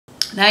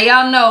Now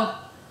y'all know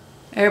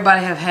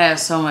everybody have had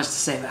so much to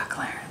say about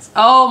Clarence.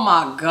 Oh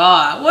my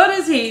God, what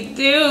does he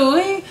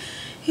do?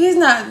 He's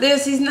not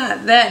this, he's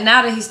not that.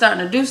 Now that he's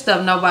starting to do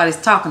stuff,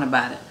 nobody's talking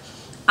about it.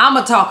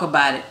 I'ma talk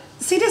about it.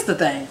 See, this the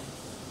thing.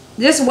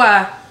 This is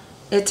why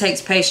it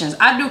takes patience.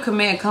 I do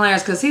commend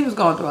Clarence because he was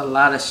going through a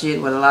lot of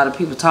shit with a lot of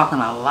people talking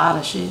a lot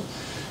of shit.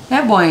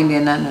 That boy ain't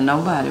did nothing to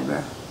nobody,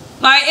 bro.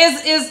 Like,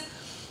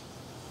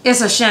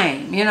 it's a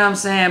shame, you know what I'm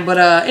saying? But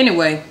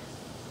anyway,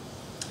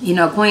 you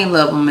know, Queen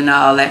loved him and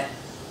all that,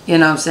 you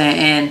know what I'm saying?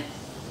 And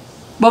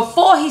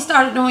before he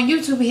started doing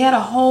YouTube, he had a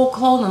whole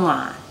clothing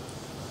line.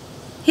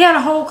 He had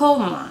a whole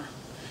clothing line.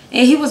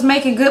 And he was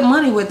making good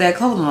money with that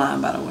clothing line,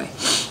 by the way.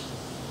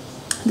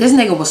 This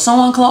nigga was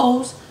sewing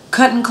clothes,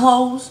 cutting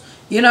clothes,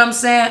 you know what I'm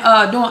saying?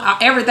 Doing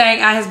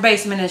everything out his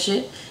basement and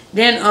shit.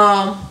 Then,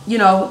 you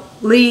know,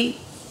 Lee,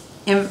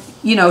 and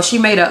you know, she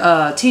made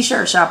a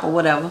t-shirt shop or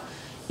whatever,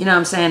 you know what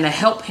I'm saying, to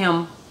help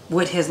him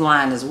with his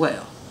line as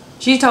well.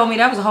 She told me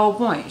that was the whole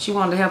point. She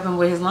wanted to help him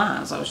with his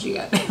line, so she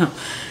got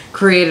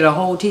created a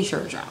whole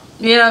t-shirt shop.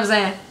 You know what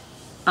I'm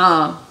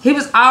saying? He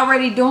was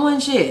already doing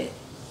shit,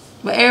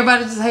 but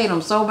everybody just hate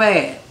him so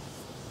bad.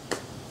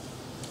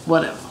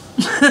 Whatever.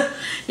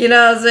 You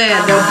know what I'm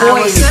saying? The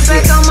boy is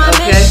sick,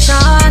 okay?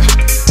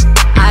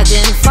 I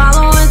didn't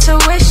follow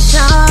intuition.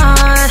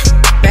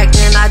 Back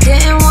then I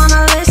didn't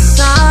wanna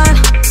listen,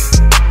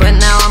 but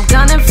now I'm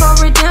gunning for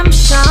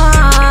redemption.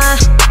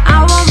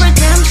 I want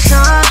redemption.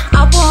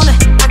 I want it.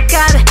 I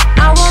got it.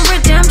 I want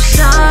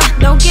redemption.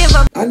 Don't give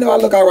up. I know I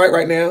look all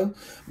right now,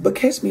 but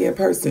catch me in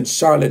person,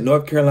 Charlotte,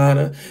 North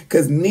Carolina,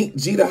 because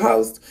NEEKG, the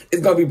host, is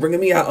going to be bringing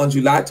me out on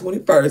July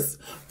 21st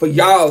for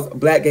y'all's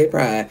Black Gay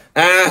Pride.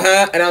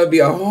 And I'm going to be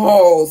a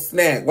whole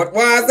snack. What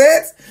was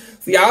it?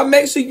 So y'all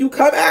make sure you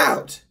come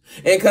out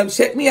and come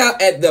check me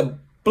out at the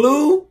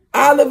Blue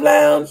Olive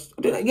Lounge.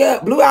 Yeah,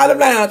 Blue Olive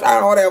Lounge. I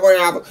don't know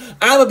whatever.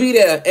 I'm going to be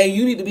there, and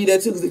you need to be there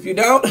too, because if you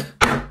don't,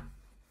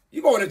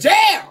 you're going to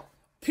jail.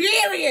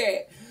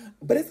 Period.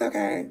 But it's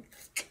okay.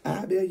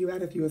 I'll bail you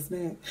out if you're a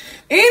snack.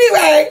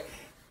 Anyway,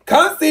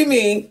 come see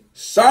me,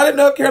 Charlotte,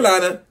 North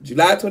Carolina,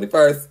 July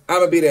 21st. I'm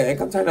going to be there. And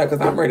come turn up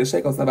because I'm ready to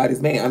shake on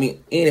somebody's man. I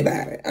mean,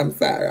 anybody. I'm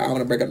sorry. I don't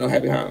want to break up no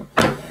happy home.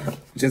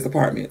 Just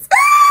apartments.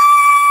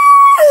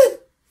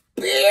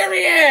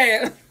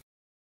 Period.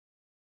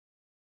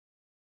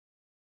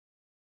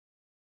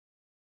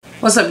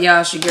 What's up, y'all?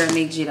 It's your girl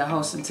NEEKG, the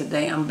host, and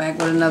today I'm back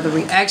with another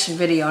reaction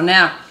video.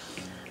 Now,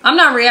 I'm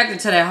not reacting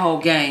to that whole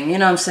game, you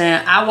know what I'm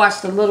saying? I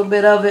watched a little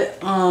bit of it,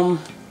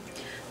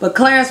 but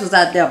Clarence was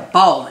out there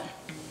balling.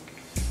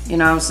 You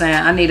know what I'm saying?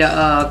 I need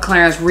a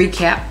Clarence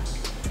recap.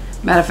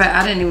 Matter of fact,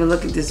 I didn't even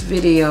look at this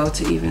video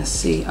to even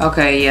see.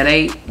 Okay, yeah,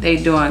 they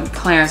doing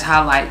Clarence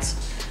highlights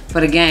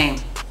for the game.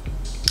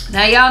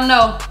 Now, y'all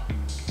know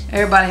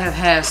everybody have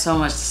had so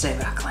much to say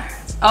about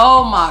Clarence.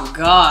 Oh my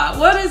God,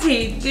 what does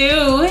he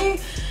do?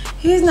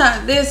 He's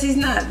not this, he's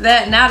not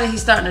that. Now that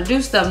he's starting to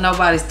do stuff,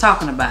 nobody's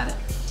talking about it.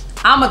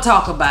 I'ma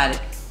talk about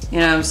it. You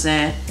know what I'm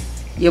saying?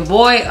 Your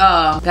boy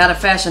got a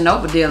Fashion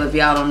Nova deal, if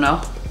y'all don't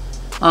know.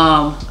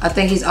 I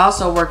think he's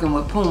also working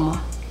with PLUM.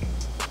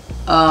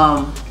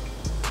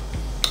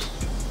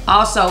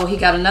 Also, he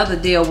got another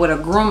deal with a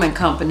grooming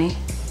company.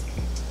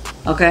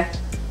 Okay?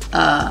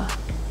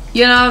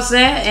 You know what I'm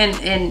saying?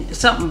 And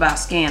something about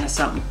skin or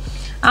something.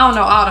 I don't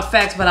know all the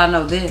facts, but I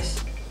know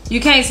this.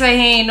 You can't say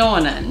he ain't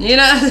doing nothing. You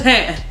know what I'm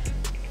saying?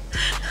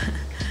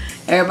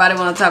 Everybody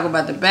want to talk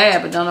about the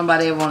bad, but don't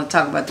nobody ever want to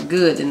talk about the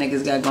good the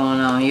niggas got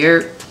going on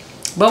here.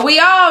 But we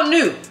all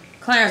knew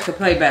Clarence could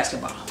play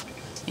basketball.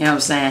 You know what I'm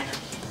saying?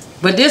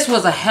 But this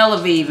was a hell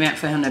of an event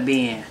for him to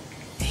be in.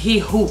 He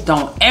hooped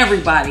on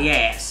everybody's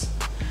ass.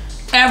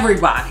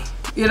 Everybody.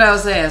 You know what I'm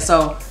saying?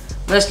 So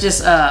let's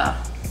just,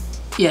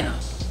 you know,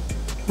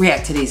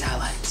 react to these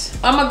highlights.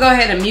 I'm going to go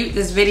ahead and mute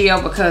this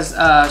video because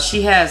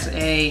she has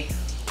a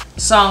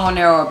song on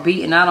there or a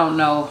beat, and I don't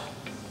know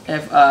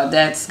if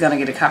that's going to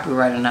get a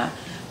copyright or not.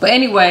 But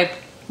anyway,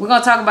 we're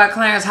going to talk about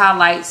Clarence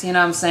highlights, you know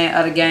what I'm saying,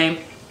 of the game.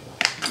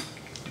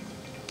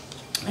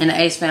 And the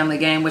Ace Family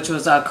game, which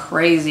was a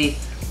crazy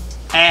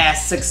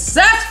ass,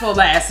 successful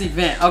ass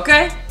event,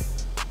 okay?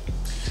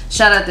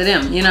 Shout out to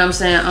them, you know what I'm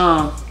saying?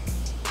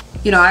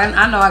 You know,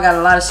 I know I got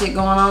a lot of shit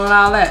going on and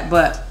all that,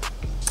 but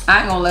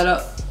I ain't gonna let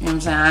up, you know what I'm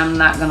saying? I'm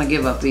not gonna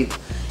give up either.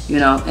 You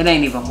know, it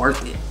ain't even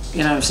worth it.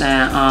 You know what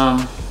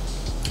I'm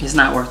saying? It's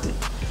not worth it.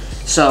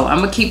 So I'm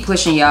gonna keep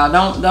pushing y'all.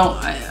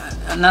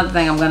 Another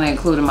thing I'm gonna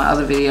include in my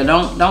other video,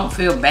 don't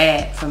feel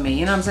bad for me,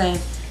 you know what I'm saying?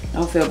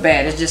 Don't feel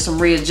bad. It's just some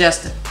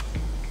readjusting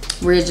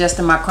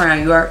my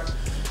crown, you heard?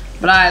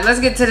 But all right, let's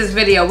get to this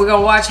video. We're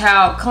gonna watch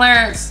how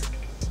Clarence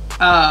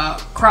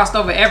crossed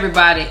over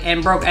everybody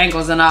and broke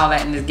ankles and all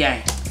that in this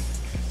game.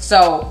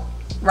 So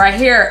right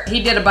here,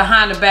 he did a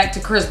behind the back to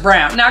Chris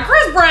Brown. Now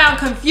Chris Brown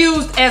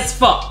confused as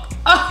fuck.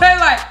 Okay,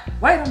 like,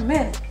 wait a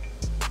minute.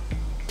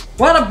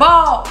 What a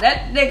ball.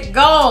 That nigga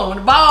gone.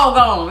 The ball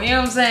gone. You know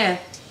what I'm saying?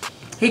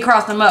 He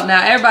crossed him up.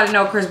 Now, everybody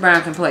know Chris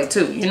Brown can play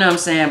too. You know what I'm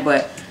saying?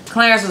 But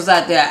Clarence was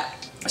out there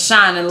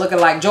shining, looking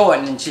like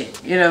Jordan and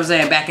shit. You know what I'm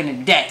saying? Back in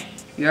the day.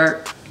 You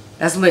heard?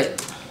 That's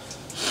lit.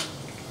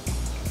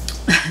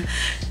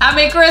 I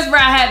mean, Chris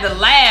Brown had to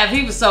laugh.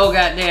 He was so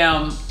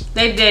goddamn,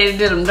 they did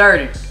him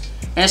dirty.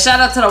 And shout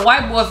out to the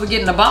white boy for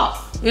getting the ball.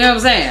 You know what I'm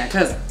saying?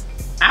 Because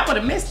I would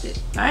have missed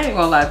it. I ain't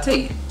gonna lie to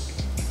you.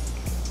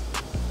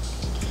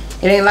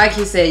 It ain't like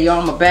he said, yo,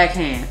 I'm a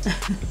backhand.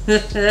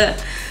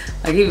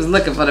 Like he was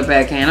looking for the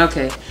backhand.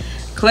 Okay.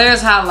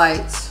 Claire's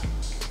highlights.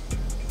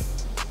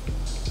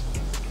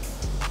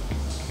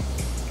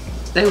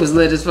 They was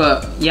lit as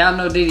fuck. Y'all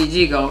know DDG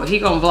he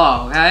gonna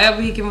vlog.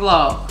 However he can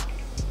vlog.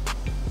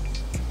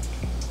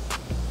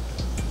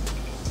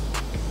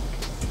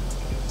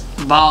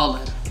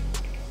 Balling.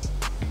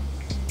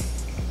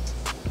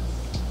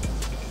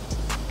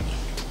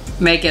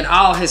 Making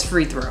all his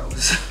free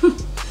throws.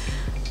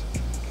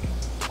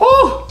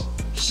 Ooh,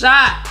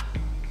 shot.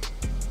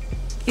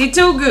 He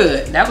too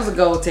good. That was a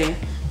goal 10.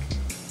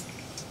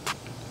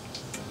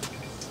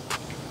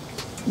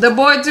 The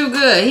boy too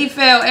good. He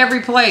fell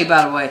every play,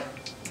 by the way.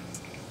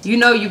 You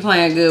know you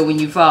playing good when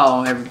you fall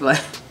on every play.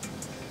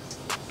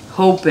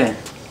 Hoping.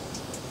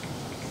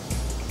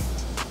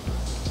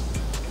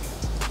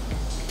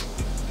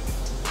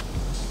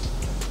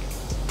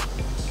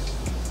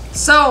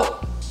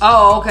 So,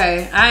 oh,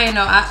 okay. I ain't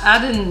know. I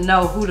didn't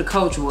know who the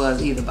coach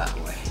was either, by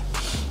the way.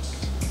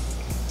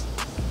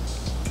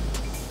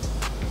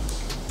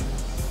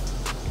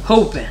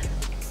 Hoping.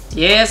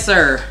 Yes,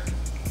 sir.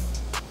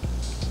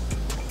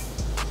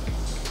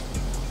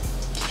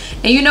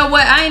 And you know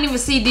what? I ain't even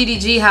see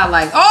DDG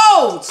highlights.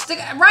 Oh, stick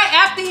right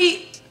after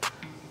he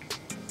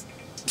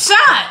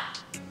shot.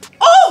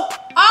 Oh,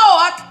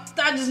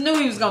 I just knew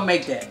he was gonna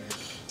make that.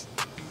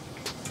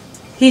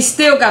 He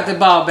still got the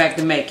ball back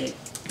to make it.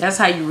 That's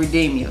how you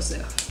redeem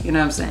yourself. You know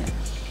what I'm saying?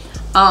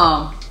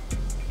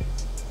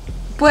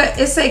 But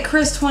it say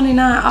Chris 29,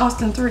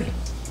 Austin 3.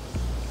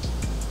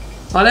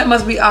 Oh, that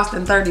must be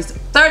Austin 36.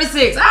 I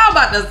was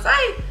about to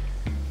say.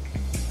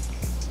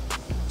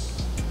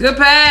 Good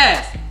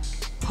pass.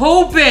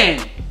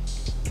 Hooping.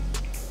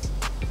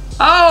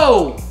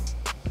 Oh.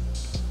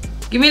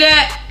 Give me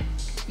that.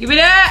 Give me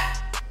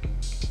that.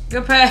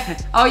 Good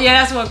pass. Oh,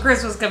 yeah, that's when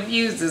Chris was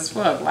confused as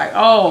fuck. Like,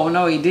 oh,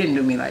 no, he didn't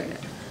do me like that.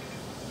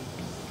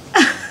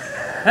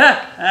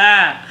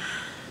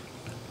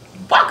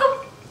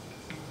 Welcome.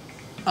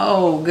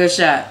 Oh, good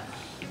shot.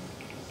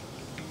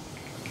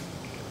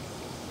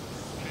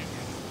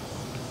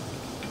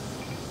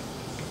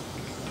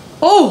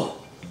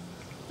 Oh,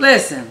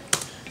 listen,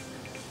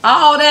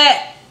 all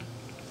that,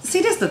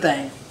 see, this the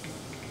thing.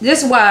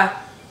 This is why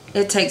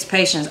it takes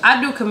patience.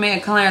 I do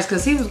commend Clarence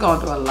because he was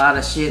going through a lot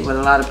of shit with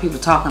a lot of people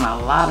talking a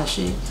lot of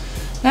shit.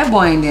 That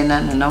boy ain't did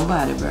nothing to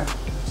nobody, bro.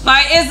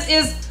 Like,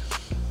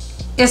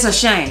 it's a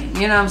shame,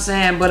 you know what I'm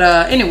saying? But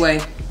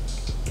anyway,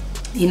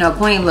 you know,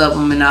 Queen love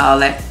him and all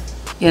that,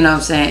 you know what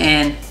I'm saying?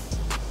 And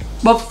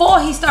before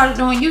he started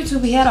doing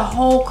YouTube, he had a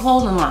whole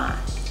clothing line.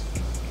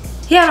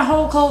 He had a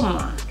whole clothing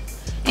line.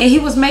 And he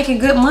was making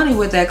good money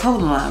with that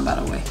clothing line, by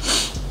the way.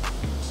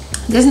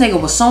 This nigga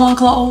was sewing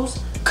clothes,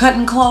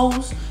 cutting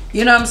clothes,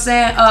 you know what I'm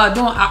saying?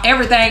 Doing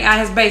everything out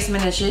his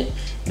basement and shit.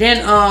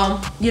 Then,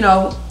 you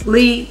know,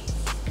 Lee,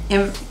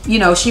 and you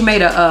know, she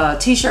made a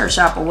t-shirt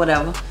shop or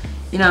whatever,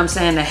 you know what I'm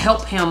saying, to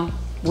help him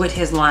with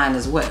his line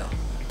as well.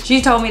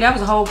 She told me that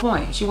was the whole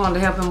point. She wanted to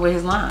help him with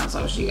his line,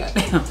 so she got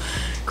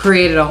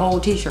created a whole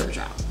t-shirt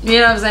shop. You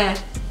know what I'm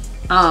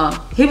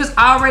saying? He was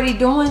already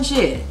doing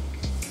shit.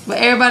 But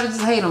everybody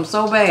just hate him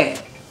so bad.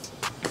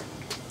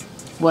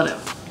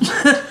 Whatever.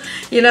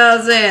 You know what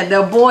I'm saying?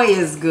 The boy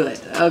is good,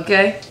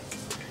 okay?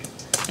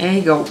 And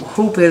he go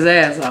hoop his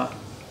ass off.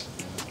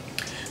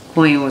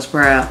 Queen was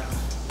proud.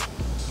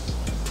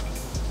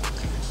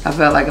 I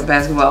felt like a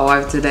basketball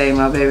wife today.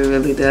 My baby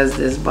really does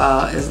this.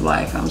 Ball is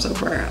life. I'm so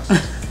proud.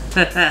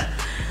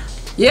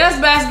 Yes,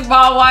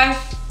 basketball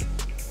wife.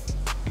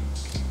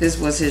 This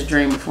was his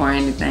dream before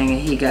anything, and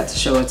he got to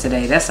show it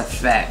today. That's a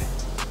fact.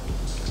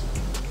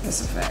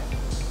 That's a fact.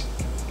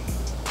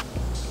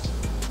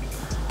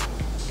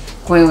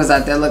 Queen was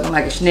out there looking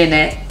like a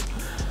schninak.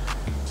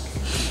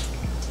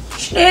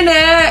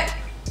 Schninak!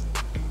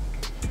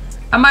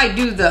 I might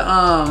do the,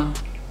 oh,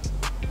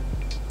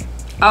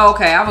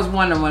 okay. I was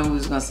wondering when we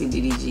was gonna see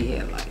DDG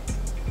headlights.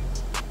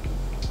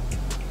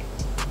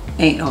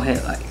 Ain't no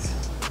headlights.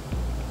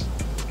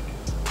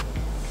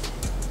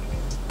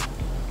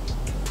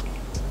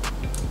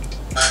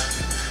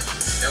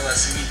 They wanna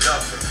see me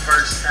dunk for the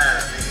first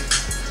time, nigga.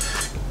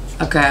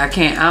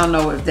 Okay, I don't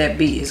know if that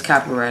beat is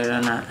copyrighted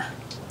or not.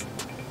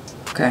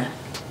 Okay.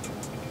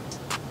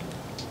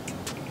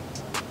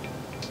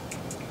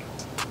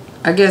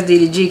 I guess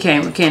DDG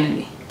came with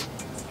Kennedy.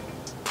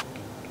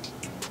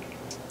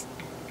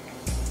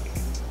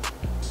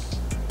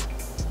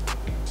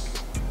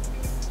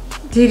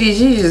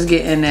 DDG just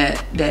getting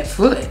that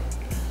foot.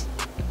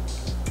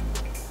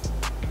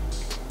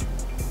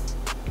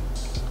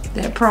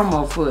 That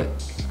promo foot.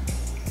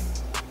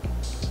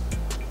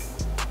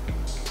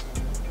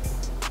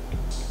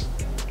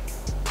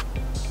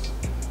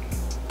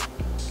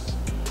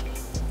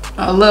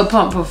 Lil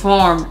Pump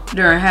performed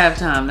during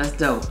halftime. That's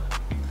dope.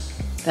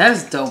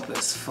 That's dope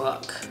as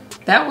fuck.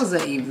 That was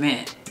an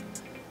event.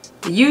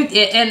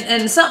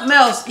 And something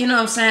else, you know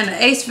what I'm saying?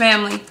 The Ace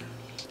family,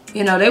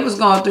 you know, they was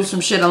going through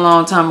some shit a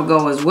long time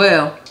ago as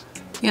well.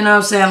 You know what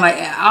I'm saying? Like,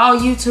 all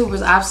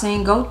YouTubers I've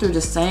seen go through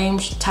the same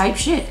type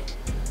shit.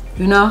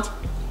 You know?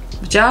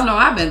 But y'all know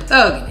I've been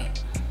thugging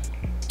it.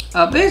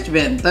 A bitch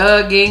been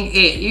thugging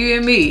it. You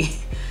hear me?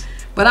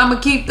 But I'm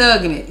going to keep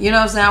thugging it. You know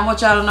what I'm saying? I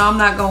want y'all to know I'm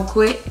not going to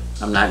quit.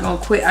 I'm not going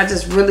to quit. I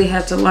just really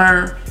have to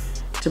learn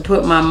to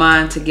put my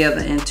mind together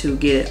and to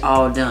get it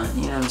all done.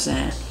 You know what I'm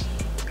saying?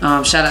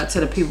 Shout out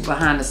to the people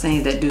behind the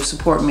scenes that do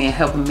support me and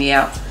helping me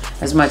out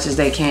as much as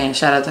they can.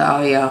 Shout out to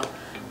all y'all.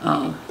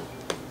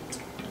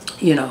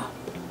 You know.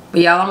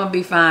 But y'all, I'm gonna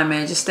be fine,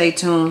 man. Just stay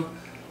tuned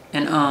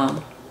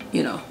and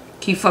you know,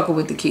 keep fucking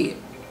with the kid.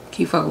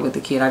 Keep fucking with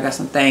the kid. I got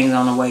some things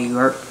on the way to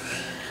work.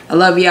 I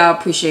love y'all.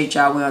 Appreciate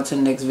y'all. We're on to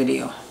the next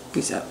video.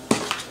 Peace out.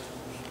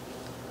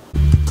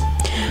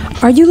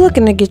 Are you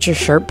looking to get your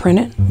shirt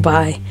printed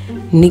by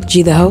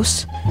NEEKG the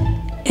host?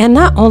 And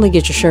not only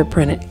get your shirt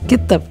printed,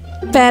 get the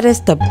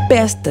fattest, the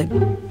best, the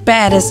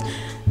baddest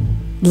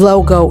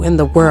logo in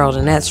the world,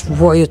 and that's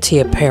Royalty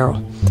Apparel.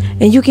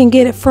 And you can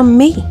get it from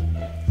me.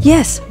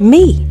 Yes,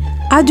 me.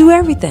 I do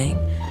everything.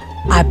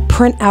 I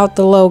print out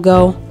the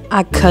logo,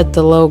 I cut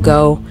the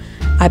logo,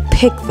 I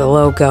pick the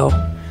logo.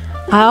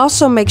 I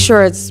also make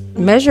sure it's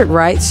measured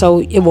right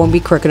so it won't be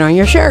crooked on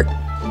your shirt.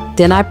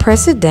 Then I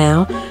press it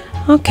down.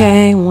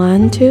 Okay,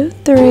 1, 2,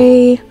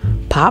 3,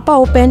 pop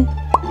open.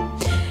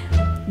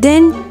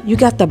 Then you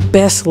got the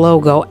best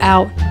logo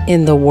out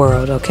in the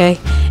world, okay?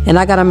 And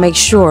I gotta make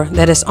sure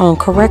that it's on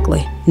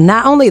correctly.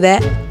 Not only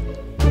that,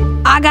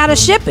 I gotta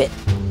ship it.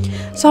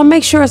 So I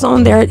make sure it's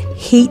on there,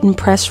 heat and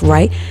press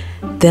right.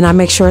 Then I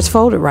make sure it's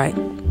folded right.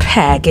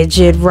 Package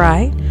it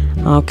right.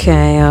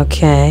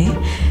 Okay.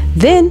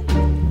 Then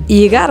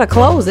you gotta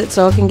close it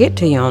so it can get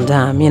to you on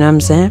time. You know what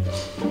I'm saying?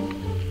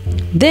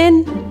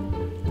 Then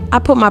I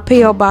put my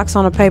P.O. box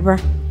on the paper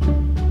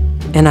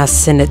and I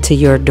send it to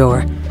your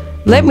door.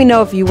 Let me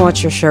know if you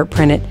want your shirt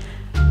printed.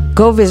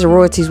 Go visit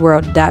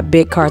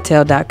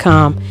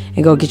royaltiesworld.bigcartel.com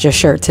and go get your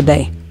shirt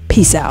today.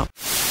 Peace out.